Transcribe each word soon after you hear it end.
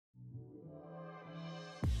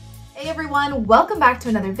Hey everyone, welcome back to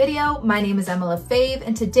another video. My name is Lefebvre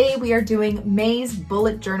and today we are doing May's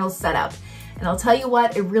bullet journal setup. And I'll tell you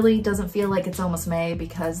what, it really doesn't feel like it's almost May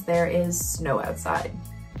because there is snow outside.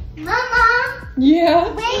 Mama!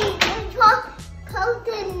 Yeah? Wait, the truck covered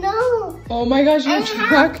in snow. Oh my gosh, your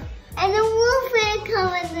truck. And the roof is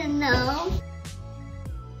covered in snow.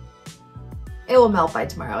 It will melt by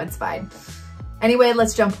tomorrow, it's fine. Anyway,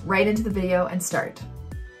 let's jump right into the video and start.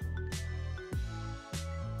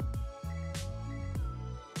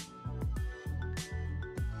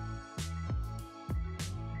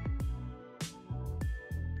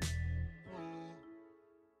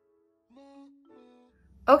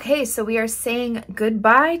 Okay, so we are saying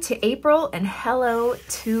goodbye to April and hello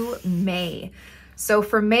to May. So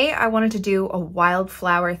for May, I wanted to do a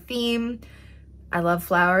wildflower theme. I love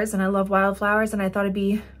flowers and I love wildflowers, and I thought it'd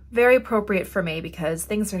be very appropriate for May because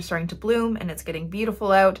things are starting to bloom and it's getting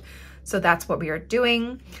beautiful out. So that's what we are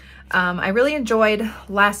doing. I really enjoyed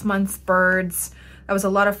last month's birds. That was a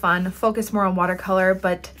lot of fun. Focus more on watercolor,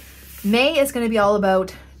 but May is going to be all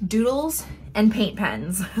about doodles and paint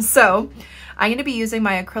pens. So I'm going to be using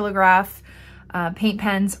my Acrylograph paint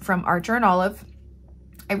pens from Etchr and Olive.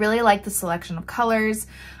 I really like the selection of colors,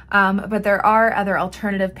 but there are other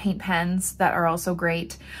alternative paint pens that are also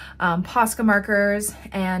great. Posca markers,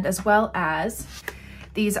 and as well as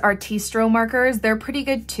these Artistro markers. They're pretty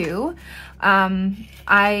good too. They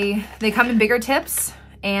come in bigger tips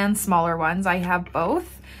and smaller ones. I have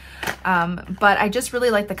both, but I just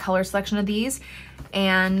really like the color selection of these,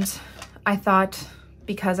 and I thought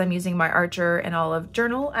because I'm using my Etchr and Olive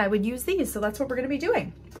journal, I would use these. So that's what we're going to be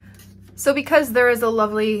doing. So because there is a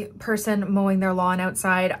lovely person mowing their lawn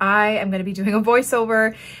outside, I am going to be doing a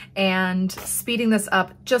voiceover and speeding this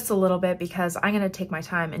up just a little bit because I'm going to take my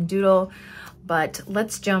time and doodle, but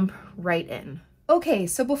let's jump right in. Okay,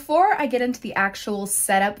 so before I get into the actual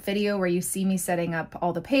setup video where you see me setting up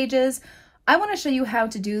all the pages, I want to show you how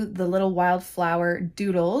to do the little wildflower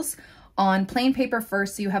doodles on plain paper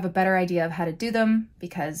first, so you have a better idea of how to do them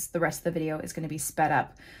because the rest of the video is going to be sped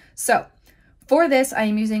up. So for this, I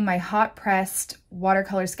am using my hot pressed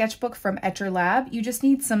watercolor sketchbook from Etchr Lab. You just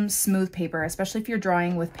need some smooth paper, especially if you're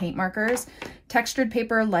drawing with paint markers. Textured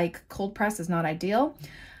paper like cold press is not ideal.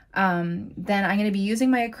 Then I'm going to be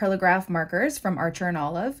using my Acrylograph markers from Etchr and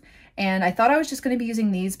Olive. And I thought I was just going to be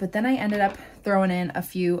using these, but then I ended up throwing in a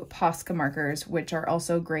few Posca markers, which are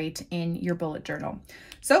also great in your bullet journal.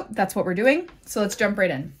 So that's what we're doing. So let's jump right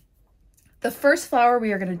in. The first flower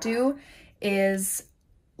we are going to do is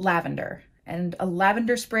lavender. And a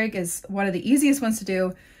lavender sprig is one of the easiest ones to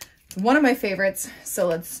do. It's one of my favorites. So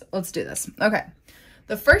let's do this. Okay.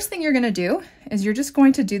 The first thing you're going to do is you're just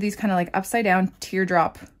going to do these kind of like upside down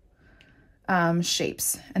teardrop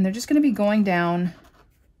shapes. And they're just going to be going down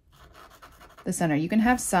the center. You can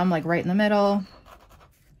have some like right in the middle.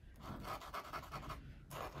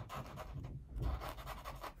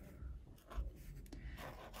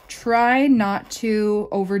 Try not to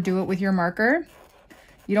overdo it with your marker.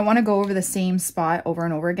 You don't want to go over the same spot over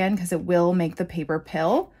and over again because it will make the paper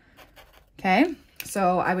pill. Okay,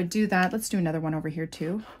 so I would do that. Let's do another one over here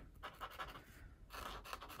too.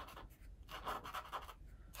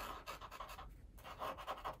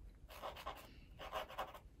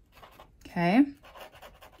 Okay,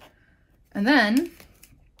 and then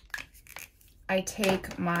I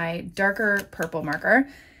take my darker purple marker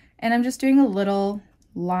and I'm just doing a little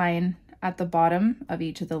line at the bottom of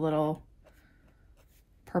each of the little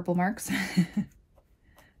purple marks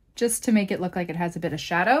just to make it look like it has a bit of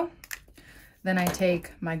shadow. Then I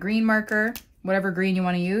take my green marker, whatever green you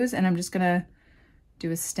want to use, and I'm just gonna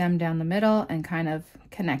do a stem down the middle and kind of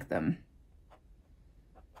connect them.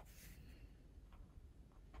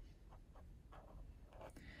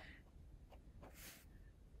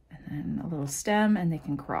 And then a little stem, and they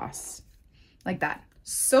can cross like that.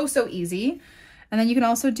 So easy. And then you can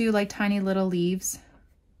also do like tiny little leaves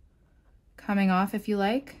coming off if you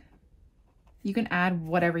like. You can add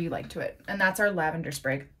whatever you like to it. And that's our lavender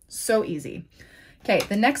sprig. So easy. Okay,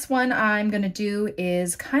 the next one I'm gonna do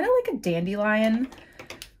is kind of like a dandelion,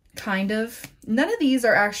 kind of. None of these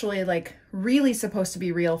are actually like really supposed to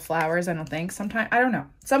be real flowers, I don't think. Sometimes, I don't know.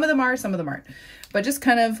 Some of them are, some of them aren't. But just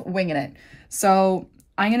kind of winging it. So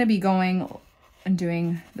I'm gonna be going and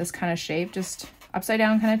doing this kind of shape, just upside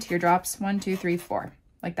down kind of teardrops. 1, 2, 3, 4,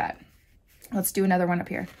 like that. Let's do another one up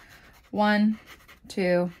here. 1,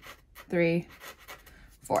 2, 3,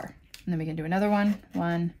 4. And then we can do another one.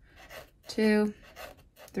 1, 2,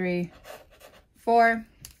 3, 4.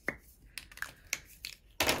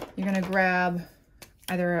 You're gonna grab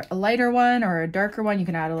either a lighter one or a darker one. You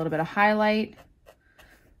can add a little bit of highlight.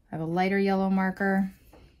 I have a lighter yellow marker.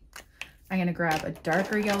 I'm gonna grab a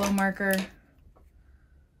darker yellow marker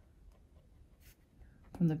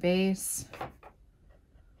from the base,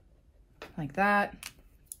 like that.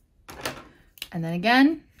 And then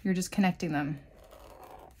again, you're just connecting them.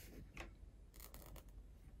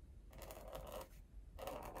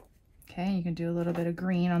 Okay, you can do a little bit of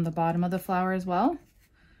green on the bottom of the flower as well.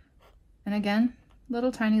 And again,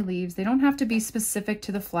 little tiny leaves. They don't have to be specific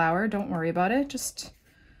to the flower. Don't worry about it. Just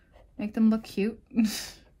make them look cute.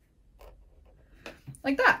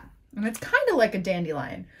 Like that. And it's kind of like a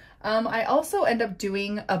dandelion. I also end up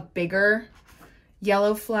doing a bigger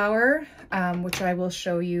yellow flower, which I will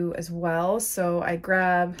show you as well. So I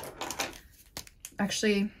grab,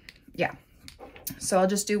 actually, yeah. So I'll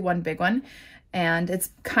just do one big one. And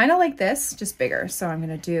it's kind of like this, just bigger. So I'm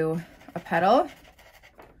going to do a petal,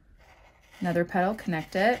 another petal,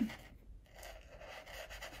 connect it,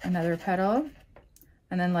 another petal,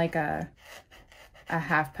 and then like a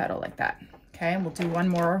half petal like that. Okay, and we'll do one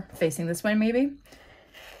more facing this way maybe.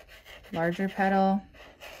 Larger petal,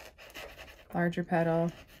 larger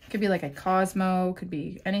petal. Could be like a Cosmo, could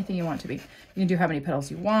be anything you want to be. You can do how many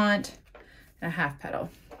petals you want, and a half petal.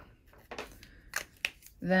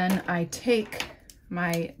 Then I take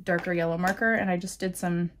my darker yellow marker and I just did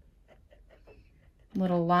some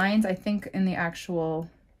little lines. I think in the actual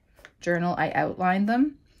journal I outlined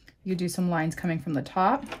them. You do some lines coming from the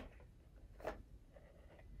top.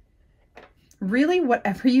 Really,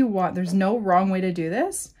 whatever you want. There's no wrong way to do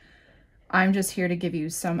this. I'm just here to give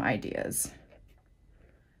you some ideas.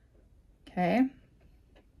 Okay.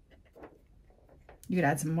 You could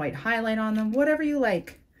add some white highlight on them, whatever you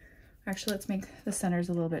like. Actually, let's make the centers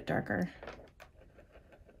a little bit darker.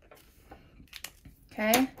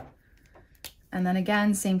 Okay. And then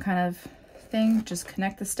again, same kind of thing, just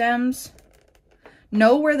connect the stems.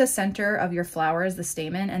 Know where the center of your flower is, the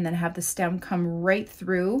stamen, and then have the stem come right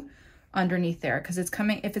through underneath there, because it's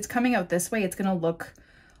coming, if it's coming out this way, it's going to look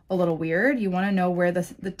a little weird. You want to know where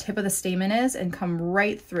the tip of the stamen is and come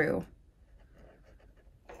right through.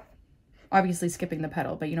 Obviously skipping the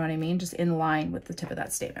petal, but you know what I mean? Just in line with the tip of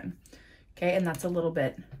that stamen. Okay, and that's a little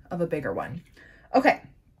bit of a bigger one. Okay,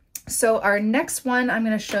 so our next one I'm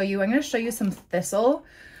going to show you some thistle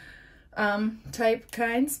type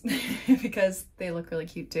kinds because they look really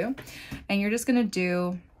cute too. And you're just going to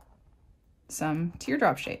do some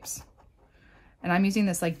teardrop shapes. And I'm using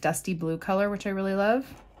this like dusty blue color, which I really love.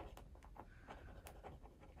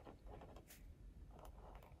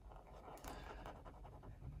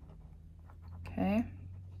 Okay.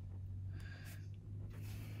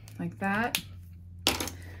 Like that.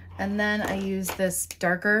 And then I use this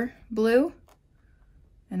darker blue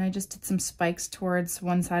and I just did some spikes towards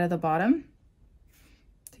one side of the bottom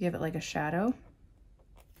to give it like a shadow.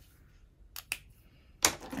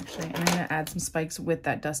 Actually, I'm going to add some spikes with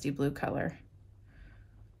that dusty blue color.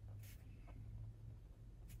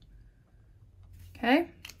 Okay.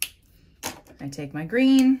 I take my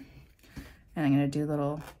green and I'm going to do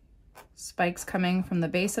little spikes coming from the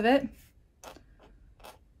base of it.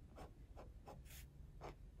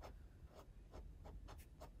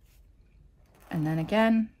 And then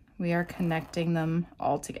again, we are connecting them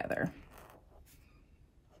all together.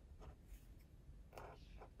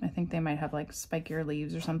 I think they might have like spikier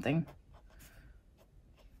leaves or something.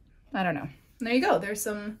 I don't know. There you go. There's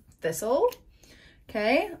some thistle.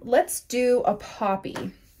 Okay, let's do a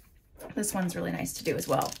poppy. This one's really nice to do as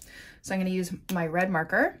well. So I'm going to use my red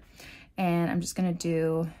marker and I'm just going to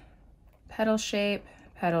do petal shape,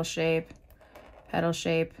 petal shape, petal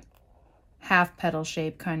shape, half petal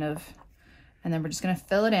shape kind of. And then we're just going to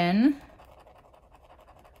fill it in.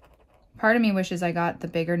 Part of me wishes I got the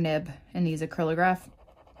bigger nib in these Acrylograph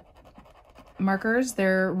markers.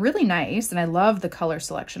 They're really nice and I love the color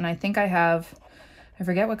selection. I think I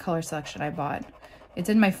forget what color selection I bought. It's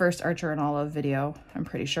in my first Etchr and Olive video, I'm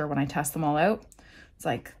pretty sure, when I test them all out. It's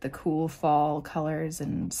like the cool fall colors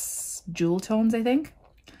and jewel tones, I think.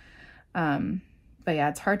 But yeah,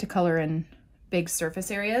 it's hard to color in big surface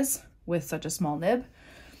areas with such a small nib.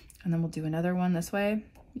 And then we'll do another one this way.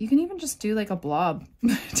 You can even just do like a blob,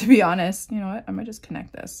 to be honest. You know what? I might just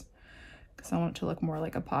connect this because I want it to look more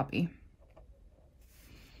like a poppy.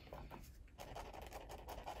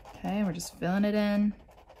 Okay, we're just filling it in.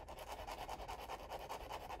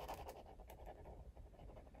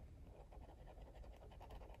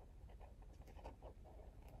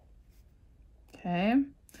 Okay, and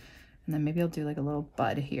then maybe I'll do like a little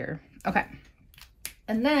bud here. Okay,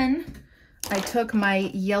 and then I took my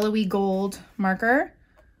yellowy gold marker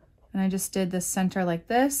and I just did the center like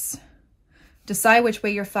this. Decide which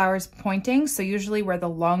way your flower is pointing. So usually where the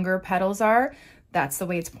longer petals are, that's the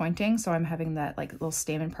way it's pointing. So I'm having that like little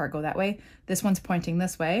stamen part go that way. This one's pointing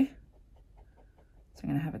this way. So I'm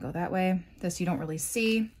gonna have it go that way. This you don't really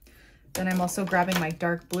see. Then I'm also grabbing my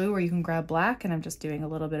dark blue, or you can grab black, and I'm just doing a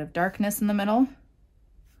little bit of darkness in the middle,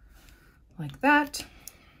 like that.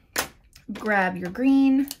 Grab your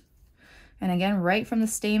green, and again, right from the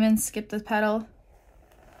stamen, skip the petal,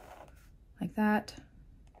 like that.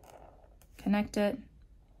 Connect it.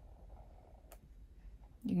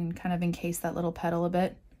 You can kind of encase that little petal a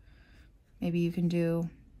bit. Maybe you can do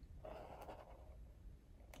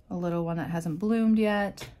a little one that hasn't bloomed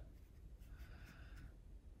yet.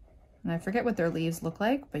 And I forget what their leaves look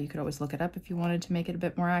like, but you could always look it up if you wanted to make it a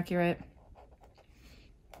bit more accurate.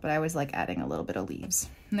 But I always like adding a little bit of leaves.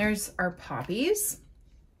 And there's our poppies.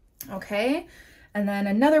 Okay. And then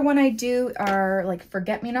another one I do are like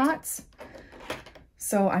forget-me-nots.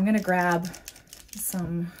 So I'm gonna grab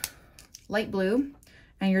some light blue,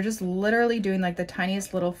 and you're just literally doing like the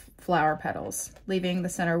tiniest little flower petals, leaving the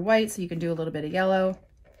center white so you can do a little bit of yellow.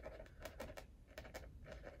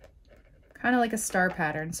 Kind of like a star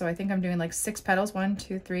pattern. So I think I'm doing like 6 petals. 1,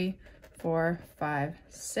 2, 3, 4, 5,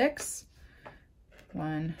 6.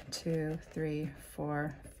 1, 2, 3,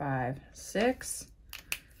 4, 5, 6.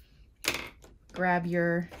 Grab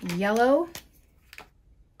your yellow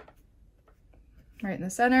right in the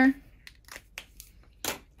center.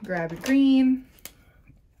 Grab your green.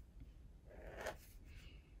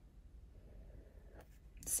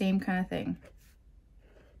 Same kind of thing.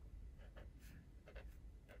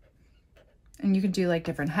 And you can do like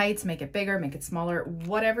different heights, make it bigger, make it smaller,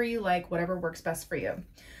 whatever you like, whatever works best for you.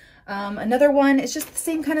 Another one is just the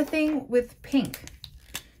same kind of thing with pink.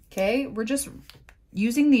 Okay, we're just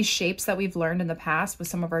using these shapes that we've learned in the past with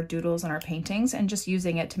some of our doodles and our paintings, and just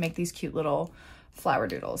using it to make these cute little flower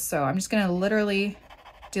doodles. So I'm just gonna literally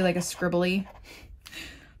do like a scribbly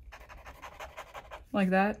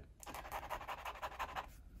like that,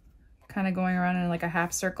 kind of going around in like a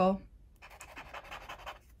half circle.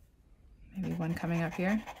 Maybe one coming up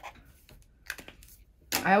here.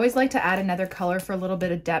 I always like to add another color for a little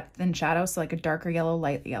bit of depth and shadow. So like a darker yellow,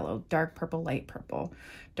 light yellow, dark purple, light purple,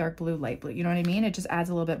 dark blue, light blue. You know what I mean? It just adds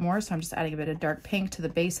a little bit more. So I'm just adding a bit of dark pink to the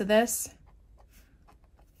base of this.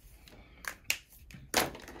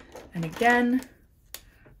 And again,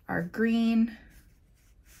 our green.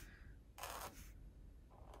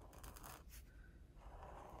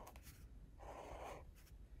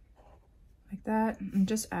 Like that, and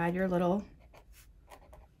just add your little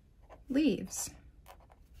leaves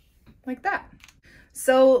like that.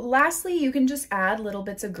 So lastly, you can just add little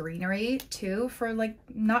bits of greenery too, for like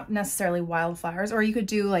not necessarily wildflowers, or you could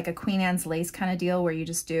do like a Queen Anne's lace kind of deal where you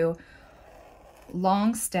just do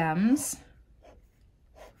long stems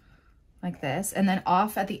like this, and then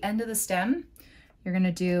off at the end of the stem you're going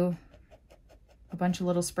to do a bunch of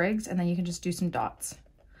little sprigs, and then you can just do some dots,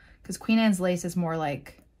 because Queen Anne's lace is more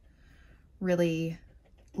like really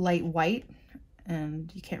light white,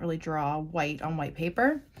 and you can't really draw white on white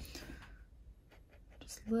paper.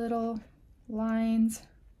 Just little lines,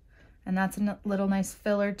 and that's a little nice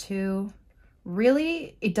filler too.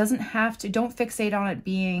 Really, it doesn't have to, don't fixate on it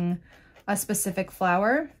being a specific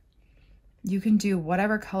flower. You can do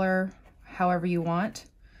whatever color, however you want.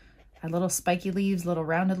 Add little spiky leaves, little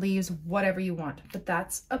rounded leaves, whatever you want, but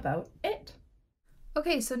that's about it.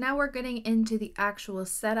 Okay, so now we're getting into the actual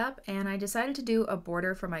setup, and I decided to do a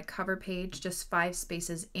border for my cover page, just 5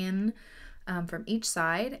 spaces in from each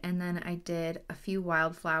side, and then I did a few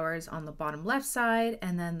wildflowers on the bottom left side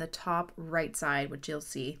and then the top right side, which you'll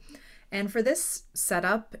see. And for this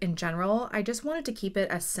setup in general, I just wanted to keep it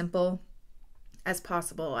as simple as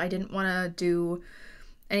possible. I didn't want to do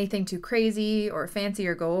anything too crazy or fancy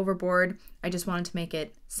or go overboard. I just wanted to make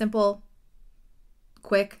it simple,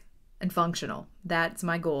 quick, and functional. That's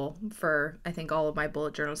my goal for, I think, all of my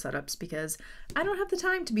bullet journal setups, because I don't have the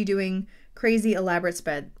time to be doing crazy elaborate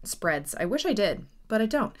spreads. I wish I did, but I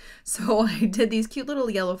don't. So I did these cute little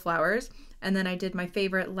yellow flowers, and then I did my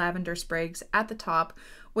favorite lavender sprigs at the top,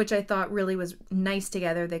 which I thought really was nice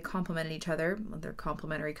together. They complemented each other. They're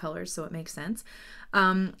complementary colors, so it makes sense.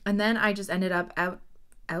 And then I just ended up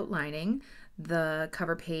outlining the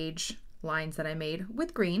cover page lines that I made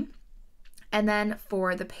with green. And then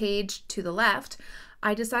for the page to the left,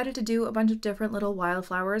 I decided to do a bunch of different little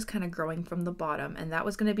wildflowers kind of growing from the bottom, and that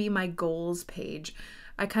was going to be my goals page.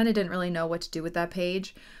 I kind of didn't really know what to do with that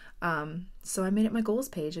page, so I made it my goals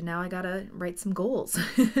page, and now I gotta write some goals.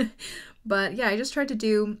 But yeah, I just tried to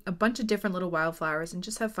do a bunch of different little wildflowers and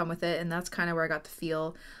just have fun with it, and that's kind of where I got the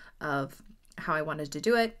feel of how I wanted to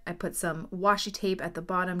do it. I put some washi tape at the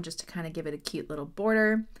bottom just to kind of give it a cute little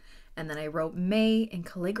border, and then I wrote May in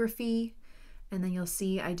calligraphy. And then you'll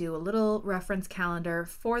see I do a little reference calendar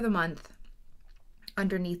for the month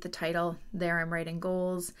underneath the title. There I'm writing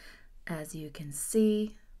goals, as you can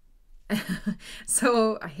see.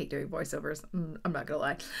 So I hate doing voiceovers, I'm not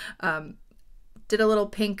gonna lie. Did a little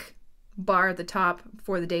pink bar at the top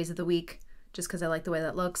for the days of the week, just because I like the way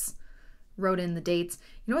that looks. Wrote in the dates.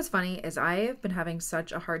 You know what's funny is I've been having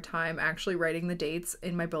such a hard time actually writing the dates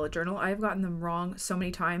in my bullet journal. I've gotten them wrong so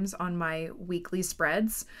many times on my weekly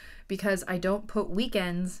spreads because I don't put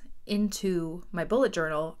weekends into my bullet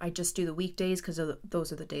journal. I just do the weekdays because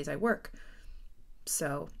those are the days I work.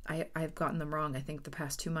 So I've gotten them wrong, I think, the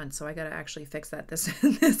past 2 months. So I got to actually fix that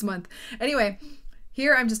this month. Anyway,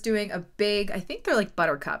 here I'm just doing a big, I think they're like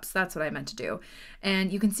buttercups. That's what I meant to do.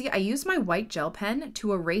 And you can see I used my white gel pen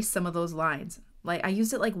to erase some of those lines. Like I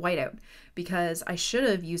used it like whiteout because I should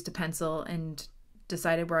have used a pencil and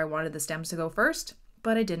decided where I wanted the stems to go first,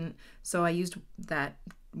 but I didn't. So I used that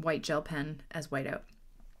white gel pen as whiteout.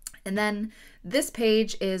 And then this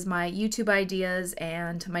page is my YouTube ideas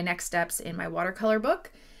and my next steps in my watercolor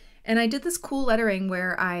book. And I did this cool lettering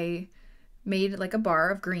where I made like a bar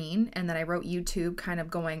of green and then I wrote YouTube kind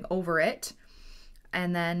of going over it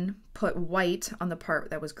and then put white on the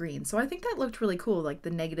part that was green. So I think that looked really cool, like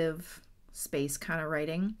the negative space kind of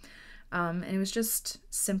writing. And it was just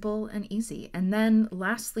simple and easy. And then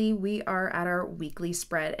lastly, we are at our weekly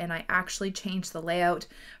spread and I actually changed the layout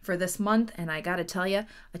for this month. And I got to tell you,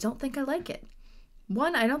 I don't think I like it.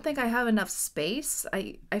 One, I don't think I have enough space.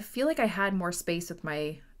 I feel like I had more space with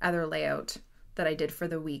my other layout that I did for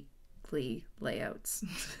the weekly layouts.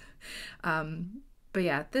 But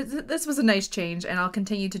yeah, this was a nice change and I'll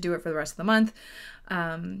continue to do it for the rest of the month.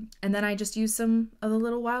 And then I just use some of the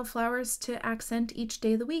little wildflowers to accent each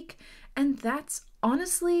day of the week. And that's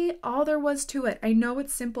honestly all there was to it. I know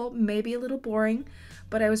it's simple, maybe a little boring,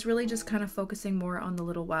 but I was really just kind of focusing more on the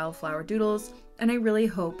little wildflower doodles, and I really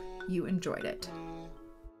hope you enjoyed it.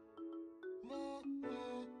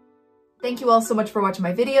 Thank you all so much for watching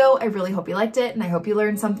my video. I really hope you liked it and I hope you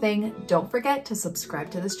learned something. Don't forget to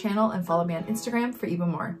subscribe to this channel and follow me on Instagram for even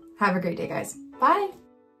more. Have a great day, guys. Bye.